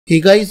Hey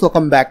guys,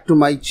 welcome back to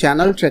my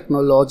channel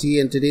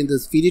Technology, and today in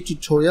this video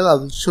tutorial I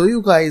will show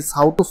you guys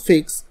how to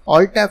fix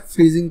Alt+Tab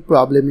freezing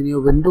problem in your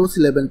Windows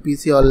 11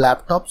 PC or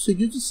laptop. So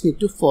you just need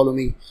to follow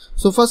me.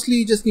 So firstly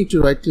you just need to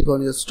right click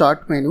on your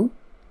start menu,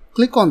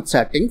 click on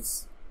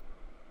settings.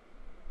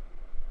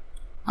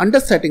 Under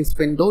settings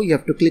window you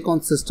have to click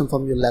on system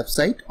from your left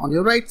side. On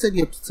your right side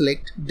you have to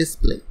select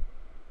display.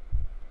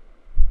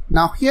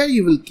 Now here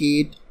you will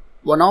get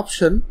one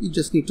option. You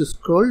just need to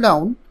scroll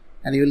down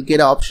and you will get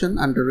an option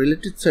under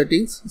related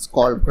settings. It's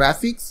called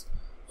graphics.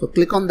 So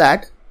click on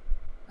that,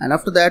 and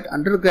after that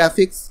under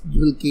graphics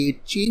you will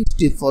get change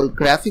default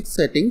graphics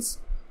settings.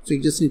 So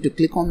you just need to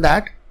click on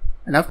that,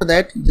 and after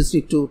that you just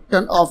need to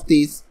turn off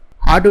this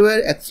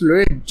hardware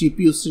accelerated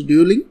GPU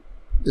scheduling.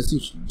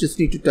 Just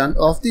need to turn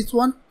off this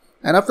one,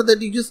 and after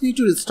that you just need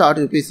to restart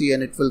your PC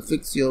and it will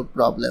fix your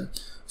problem.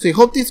 So I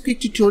hope this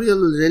quick tutorial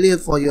will really help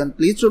for you, and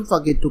please don't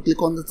forget to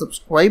click on the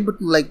subscribe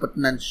button, like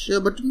button and share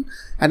button.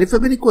 And if you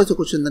have any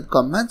question then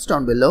comments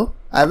down below.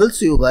 I will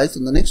see you guys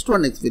in the next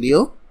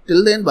video.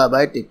 Till then, bye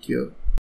bye, take care.